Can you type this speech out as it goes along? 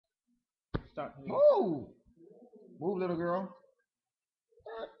talk to me. Move! Move, little girl.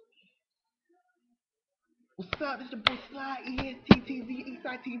 What's up? It's your boy Slyy,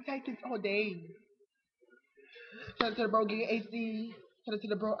 eastsidettz, eastsidettz all day. Shout out to the bro getting AC. Shout out to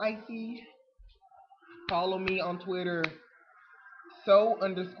the bro Icy. Follow me on Twitter.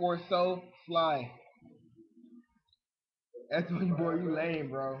 So_so Slyy. That's my boy, you lame,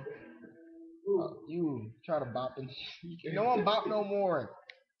 bro. You try to bop and shit. No one bop no more.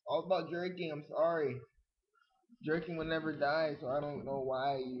 All about jerking, I'm sorry. Jerking will never die, so I don't know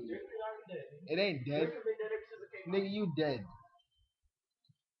why you. It ain't dead. Nigga, you dead.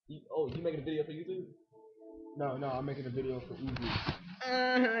 You making a video for YouTube? No, I'm making a video for Easy.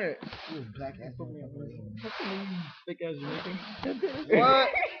 You black ass motherfucker. Thick ass Jamaican. What?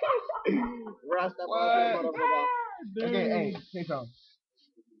 Rasta What? motherfucker. Okay, hey, say something.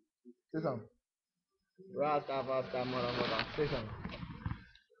 Say something. Rasta motherfucker. Say something.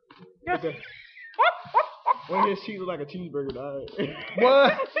 Okay. One of his cheeks look like a cheeseburger, dog.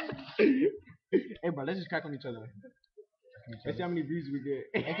 What? Hey, bro, let's just crack on each other. Let's see how many views we get.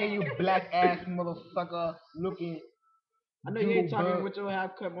 Okay, you black ass motherfucker looking. I know you ain't talking with your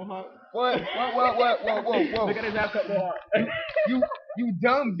half cut mohawk. What? Whoa. Look at his half cut mohawk. You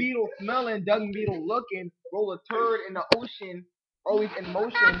dumb beetle smelling, dung beetle looking, roll a turd in the ocean, always in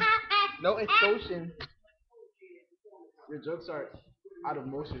motion, no extortion. Your jokes are out of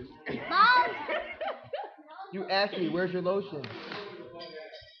motion. You asked me, where's your lotion?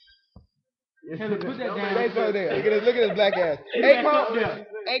 Taylor, put that down. Let's go there. Look at his black ass. Hey, Con.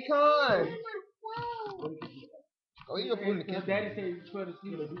 Hey, Con. Oh, you gonna put in the kitchen. Daddy said you put a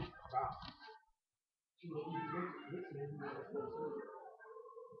seat.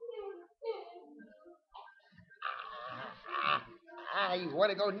 You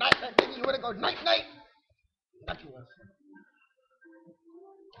wanna go night, nigga? You wanna go night? Not you want.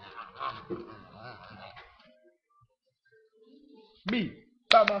 Me,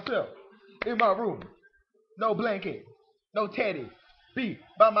 by myself, in my room. No blanket, no teddy. Be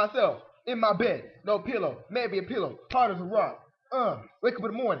by myself, in my bed. No pillow, maybe a pillow, hard as a rock. Wake up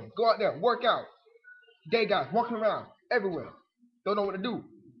in the morning, go out there, work out. Gay guys walking around everywhere. Don't know what to do.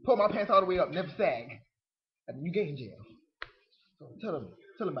 Pull my pants all the way up, never sag. And you get in jail. So tell them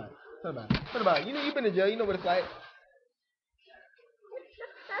about it. You know you've been in jail, you know what it's like.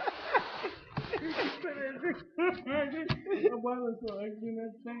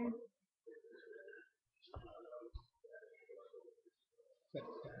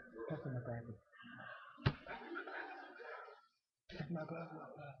 Pass my glasses. Pass my glasses.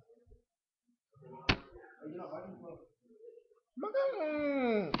 Where's my glasses?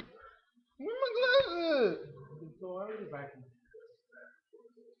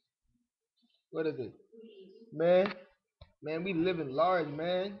 What is it? Man, we living large,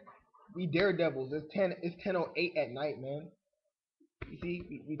 man. We daredevils. It's 10:08 at night, man. You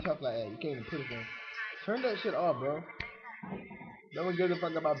see, we tough like that. You can't even put it in. Turn that shit off, bro. No one gives a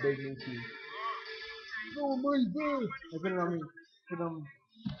fuck about big meat cheese. No money, bro. Put it on me. Put it on me.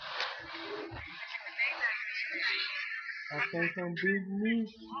 I say some big meat.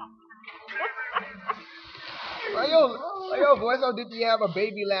 Why yo, voice so did you have a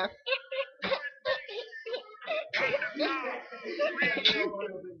baby laugh?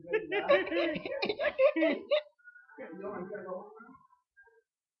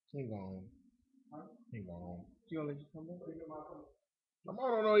 He gone. She gonna let you come back? My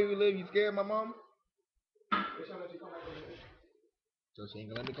mom don't know you live. You scared, my mom? So she ain't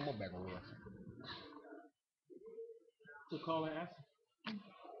gonna let me come up back over here. So call and ask.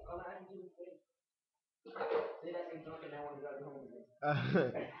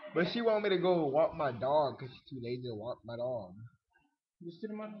 But she want me to go walk my dog because she's too lazy to walk my dog. Just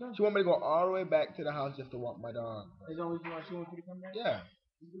sit him out the door. She want me to go all the way back to the house just to walk my dog. Is the only reason why she wants you to come back? Yeah.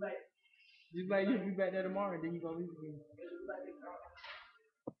 Just like you'll be back there tomorrow and then you gonna leave again.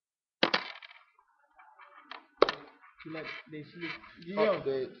 Be like they sleep.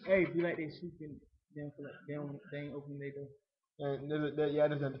 Hey, be like they sleeping. They don't feel like they ain't opening their door. And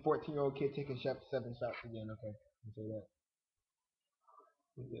there's a 14-year-old kid taking 7 shots again. Okay, you say that.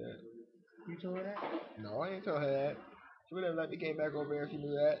 You told her that? No, I ain't told her that. She would have let me came back over here if she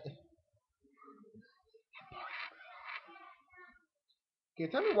knew that. Okay,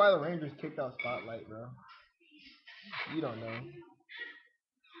 tell me why the Rangers kicked out Spotlight, bro. You don't know.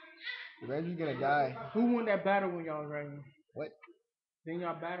 The Rangers gonna die. Who won that battle when y'all was right here? What? Didn't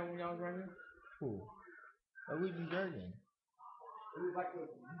y'all battle when y'all was right here? Who? Oh, we just jerking. It was like a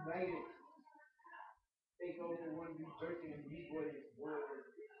united takeover, one of these jerking and these boys were.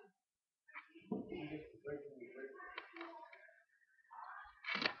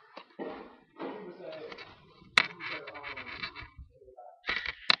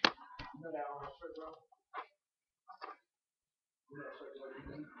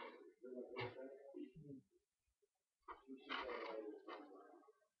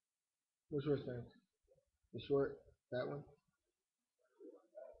 What's yours saying? The short, that one?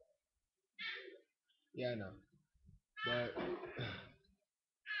 Yeah, I know. But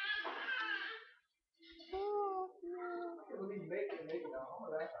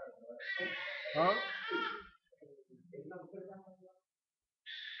huh?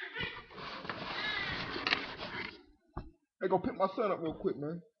 Hey, go pick my son up real quick,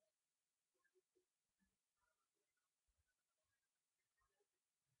 man.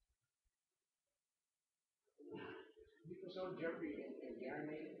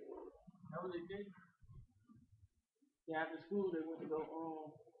 That was it. Yeah, after school they went to go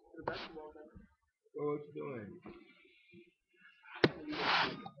to the basketball game. What you doing?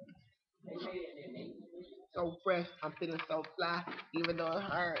 So fresh, I'm feeling so fly, even though it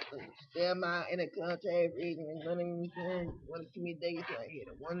hurt. Still my in the country, reading none of me saying. Want to see me days right here.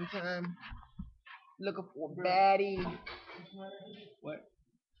 The one time looking for a baddie. What?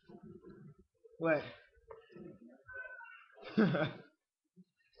 What?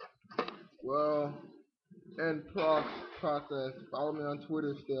 Well, and process. Follow me on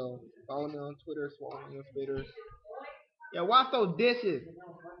Twitter still. Follow me on Twitter. Follow me on Twitter. Yeah, wash those dishes.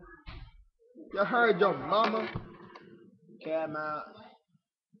 You heard your mama. Cat out.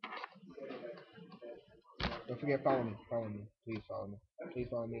 Don't forget, follow me. Follow me. Please follow me. Please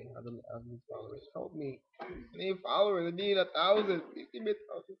follow me. I need followers. Help me. I need followers. I need 1,000. Please give me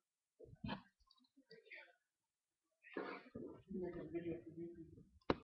 1,000.